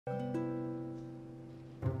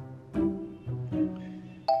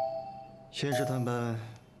先是探班，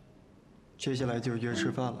接下来就约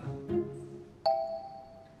吃饭了。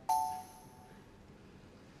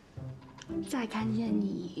再看见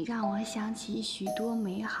你，让我想起许多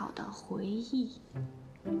美好的回忆。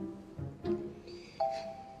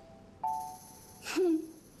哼，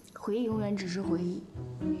回忆永远只是回忆。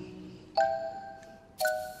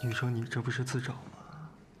你说你这不是自找吗？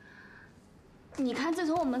你看，自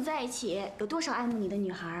从我们在一起，有多少爱慕你的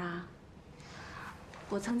女孩啊？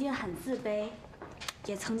我曾经很自卑，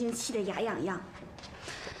也曾经气得牙痒痒。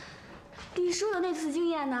李叔的那次经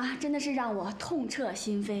验呢，真的是让我痛彻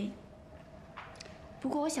心扉。不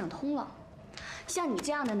过我想通了，像你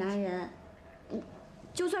这样的男人，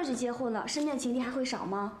就算是结婚了，身边情敌还会少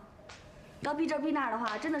吗？要逼这逼那的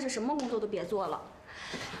话，真的是什么工作都别做了。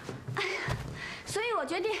哎呀，所以我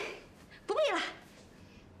决定不必了。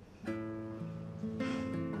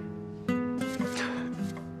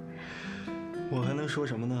我还能说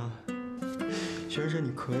什么呢？轩轩，你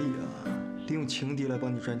可以啊，利用情敌来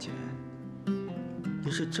帮你赚钱。你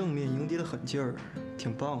是正面迎敌的狠劲儿，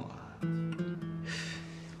挺棒啊。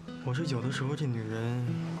我说有的时候这女人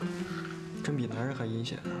真比男人还阴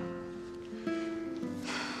险啊。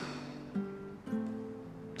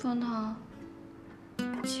彤彤，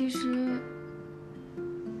其实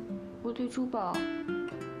我对珠宝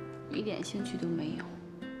一点兴趣都没有。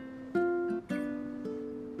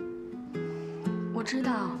我知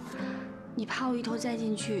道你怕我一头栽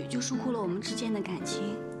进去就疏忽了我们之间的感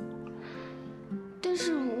情，但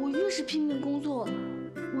是我越是拼命工作，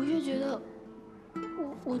我越觉得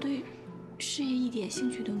我对事业一点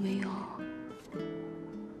兴趣都没有。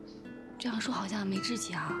这样说好像没志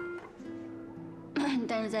气啊，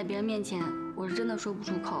但是在别人面前我是真的说不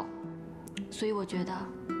出口，所以我觉得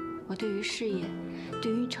我对于事业，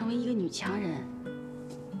对于成为一个女强人，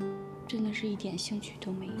真的是一点兴趣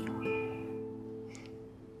都没有。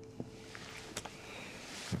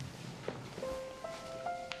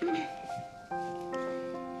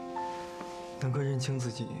能够认清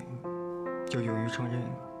自己，又勇于承认，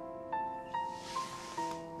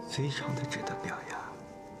非常的值得表扬。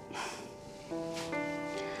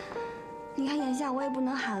你看眼下我也不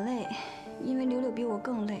能喊累，因为柳柳比我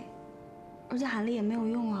更累，而且喊累也没有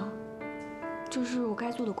用啊。这是我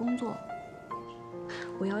该做的工作，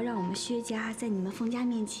我要让我们薛家在你们冯家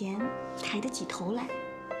面前抬得起头来，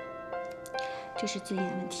这是尊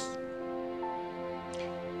严问题。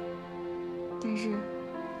但是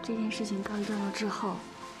这件事情告一段落之后，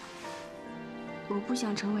我不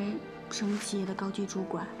想成为什么企业的高级主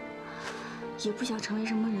管，也不想成为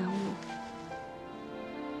什么人物，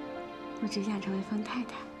我只想成为冯太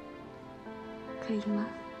太，可以吗？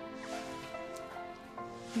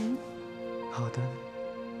嗯。好的，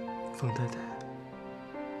冯太太。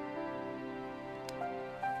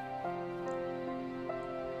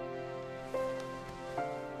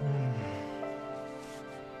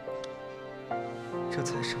这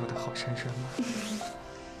才是我的好珊珊吗？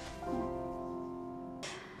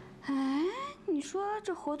哎，你说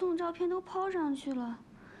这活动照片都抛上去了，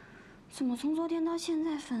怎么从昨天到现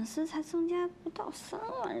在粉丝才增加不到3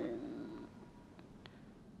万人？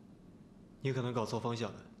你可能搞错方向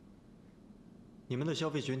了。你们的消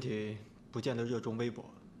费群体不见得热衷微博。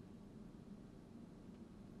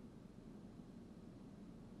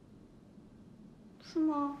是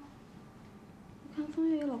吗？我看风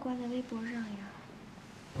月也老挂在微博上呀。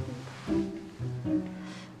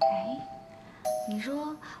哎，你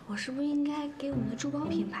说我是不是应该给我们的珠宝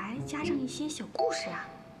品牌加上一些小故事啊？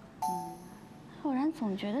要不然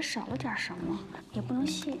总觉得少了点什么，也不能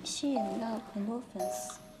吸引到很多粉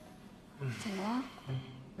丝。怎么了？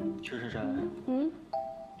薛珊珊，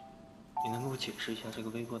你能给我解释一下这个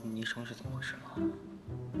微博的昵称是怎么回事吗？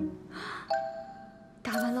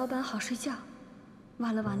大碗老板好睡觉。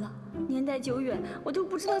完了完了，年代久远，我都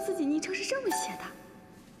不知道自己昵称是这么写的。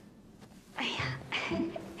哎呀，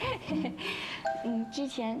之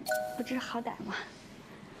前不知好歹嘛，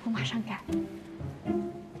我马上改。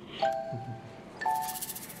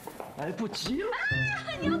来不及了！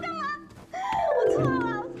啊！你要干嘛？我错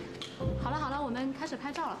了。好了好了，我们开始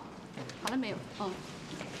拍照了。好了没有？好了。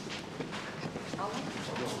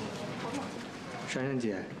珊珊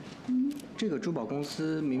姐，这个珠宝公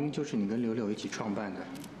司明明就是你跟柳柳一起创办的，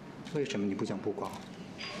为什么你不想曝光？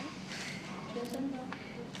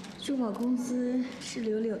珠宝公司是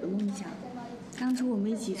柳柳的梦想。当初我们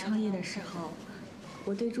一起创业的时候，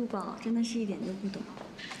我对珠宝真的是一点都不懂，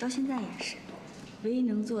到现在也是，唯一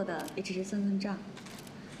能做的也只是算算账。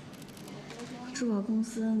珠宝公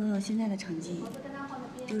司能有现在的成绩，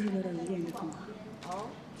都是柳柳一个人的功劳。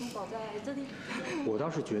我倒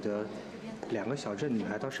是觉得， 2个小镇女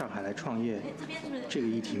孩到上海来创业，这个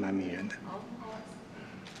议题蛮迷人的。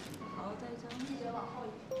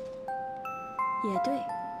也对，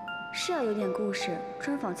是要有点故事，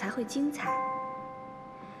专访才会精彩。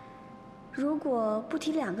如果不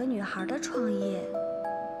提2个女孩的创业，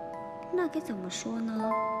那该怎么说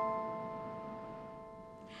呢？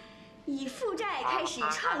以负债开始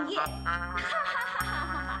创业，哈哈哈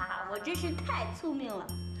哈哈！我真是太聪明了，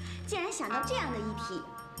竟然想到这样的议题，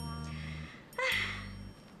唉，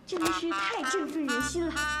真的是太振奋人心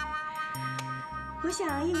了。我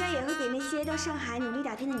想应该也会给那些到上海努力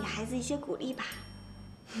打拼的女孩子一些鼓励吧。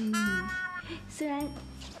虽然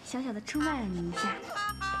小小的出卖了你一下，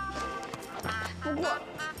不过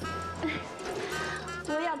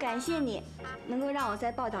我要感谢你，能够让我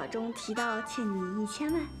在报道中提到欠你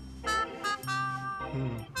1000万。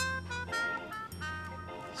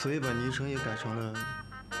所以把昵称也改成了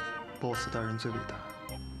 “Boss 大人最伟大”。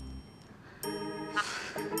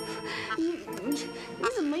你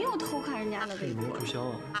怎么又偷看人家的微博？没有注销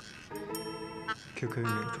啊 ，QQ 也没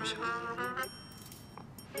有注销。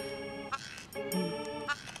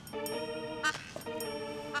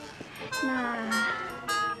那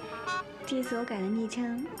这次我改了昵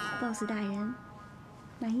称 “Boss 大人”，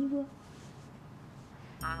满意不？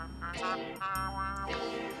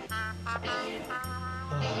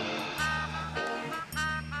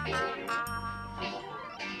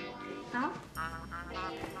啊？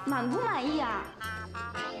满不满意啊？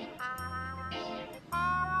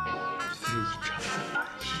非常满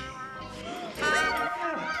意。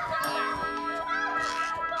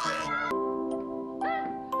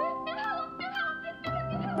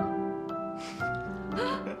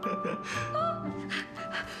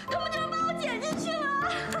他们竟然把我剪进去了，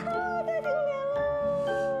太丢脸了！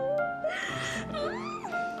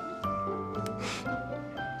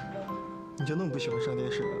你就那么不喜欢上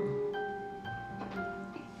电视啊？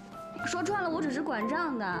说穿了，我只是管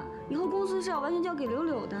账的，以后公司是要完全交给柳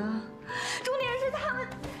柳的。重点是他们，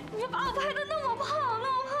你把我拍的那么胖，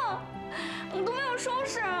那么胖，我都没有收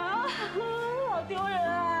拾，好丢人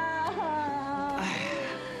啊！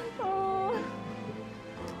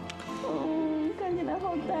看起来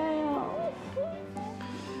好呆啊！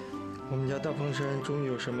我们家大风山终于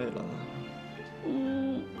有审美了。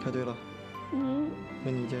哎，对了，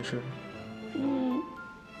问你一件事。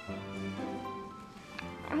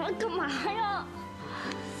干嘛呀？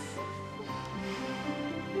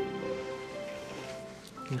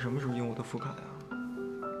你什么时候用我的副卡呀？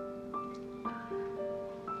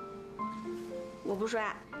我不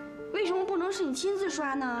刷，为什么不能是你亲自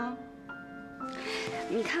刷呢？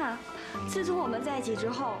你看，自从我们在一起之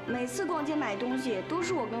后，每次逛街买东西都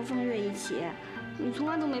是我跟风月一起，你从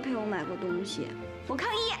来都没陪我买过东西，我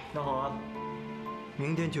抗议！那好啊，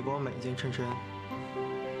明天就帮我买一件衬衫。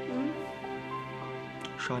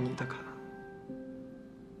刷你的卡。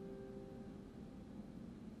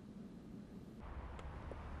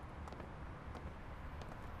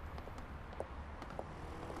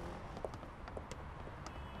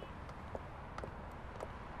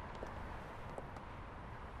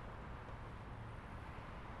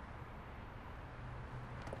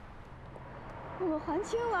我们还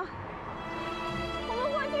清了，我们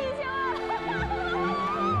还清1000万！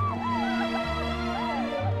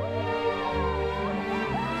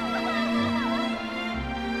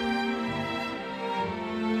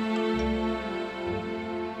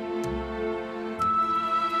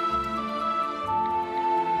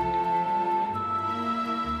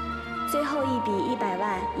最后一笔100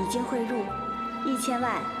万已经汇入，1000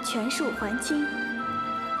万全数还清。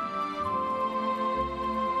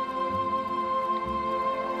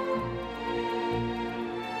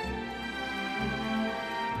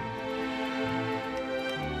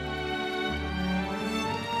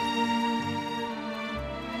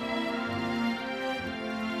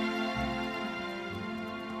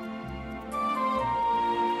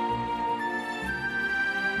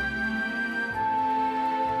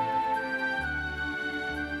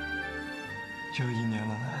又1年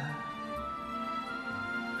了。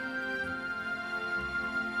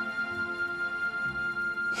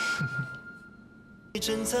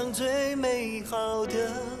珍藏最美好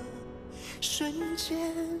的瞬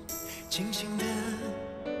间，静静地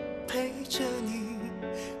陪着你，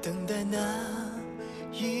等待那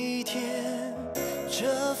一天。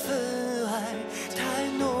这份爱太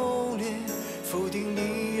浓烈，否定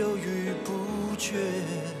你犹豫不决。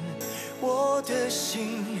我的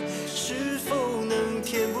心是否能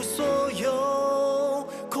填补所有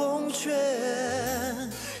空缺？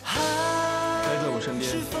待在我身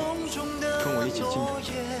边，跟我一起进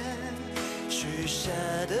城。许下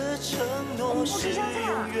的承诺是永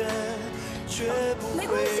远，绝不会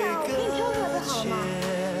搁浅。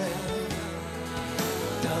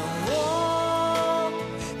当我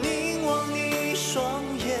凝望你双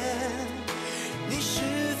眼，你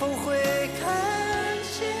是否会看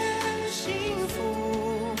见幸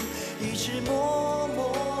福一直默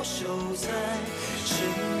默守在身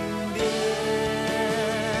边？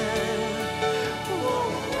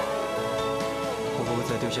我不会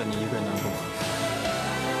再丢下你一个人难过。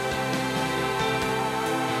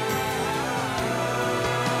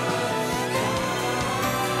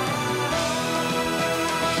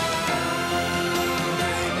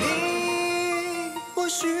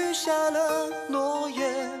 许下了诺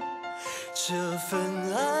言，这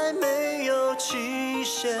份爱没有期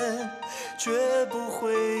限，绝不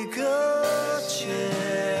会搁浅。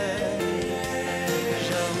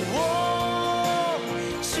让我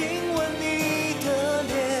亲吻你的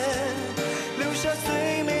脸，留下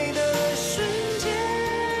最美的瞬间。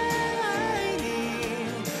爱你，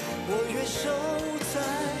我愿守在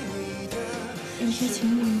你的。有些情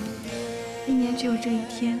侣，一年只有这一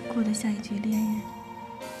天过得像一对恋人。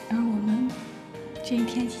 而我们这一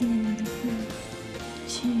天纪念你的父母，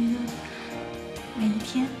其余的每一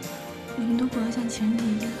天，我们都过得像情侣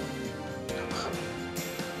一样，好不好？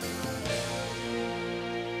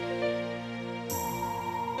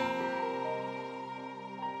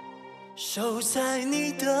守在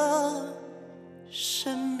你的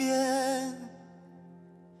身边，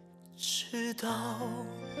直到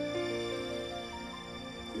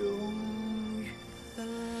永远。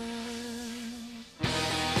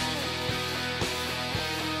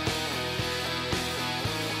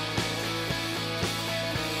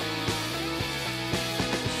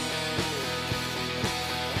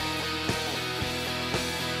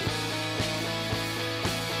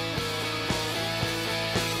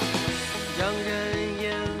 让人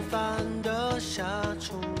厌烦的夏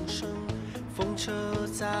虫声，风车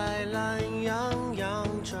在懒洋洋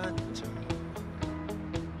转着，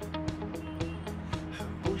很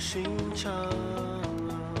不寻常。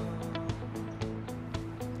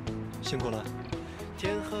辛苦了。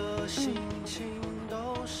天和心情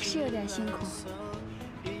都是有点辛苦，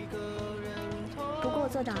不过我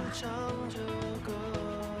做到了。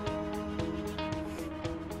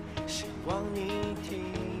希望你听。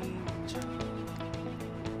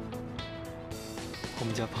 我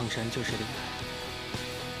们家胖山就是厉害。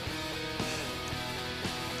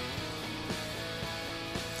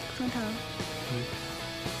风腾，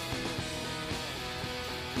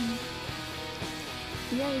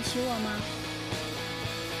你愿意娶我吗？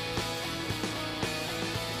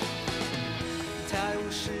太无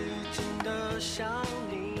止境的想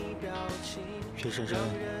你表情，薛珊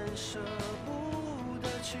珊，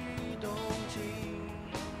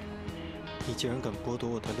你竟然敢剥夺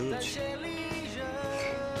我的乐趣！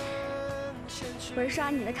 我是刷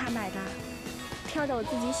你的卡买的，挑的我自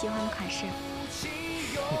己喜欢的款式。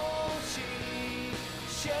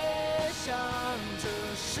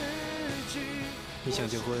你想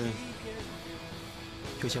结婚，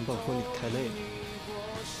又想办婚礼太累了，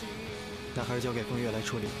那还是交给风月来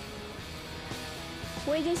处理。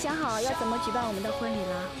我已经想好要怎么举办我们的婚礼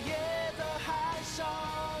了。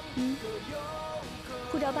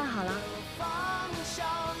护照办好了。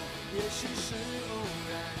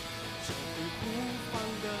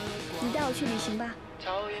 你带我去旅行吧，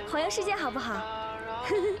环游世界好不好？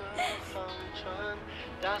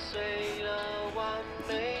打碎了完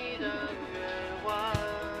美的愿望，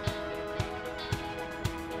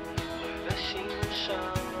为了欣赏。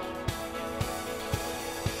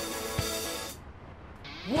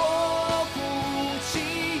我鼓起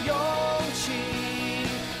勇气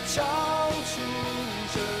唱出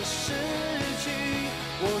这诗句，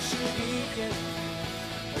我是一片云，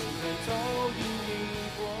狠狠投影你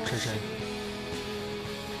过去。 珊珊，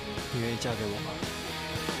你愿意嫁给我吗？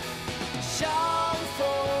 像枫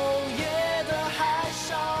叶的海上，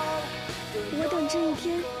我等这一天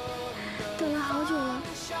等了好久了。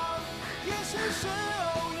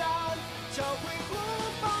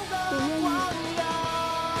我愿意。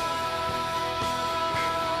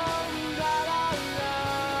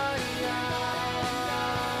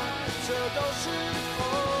这都是偶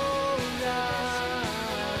然。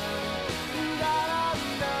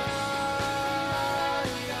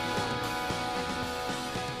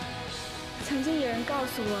曾经有人告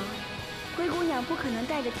诉我，灰姑娘不可能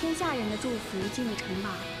带着天下人的祝福进入城堡。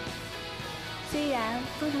虽然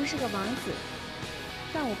风腾是个王子，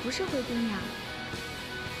但我不是灰姑娘，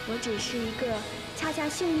我只是一个恰恰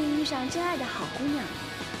幸运遇上真爱的好姑娘。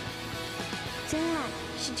真爱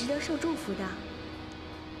是值得受祝福的。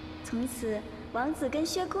从此，王子跟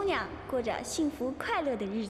薛姑娘过着幸福快乐的日子。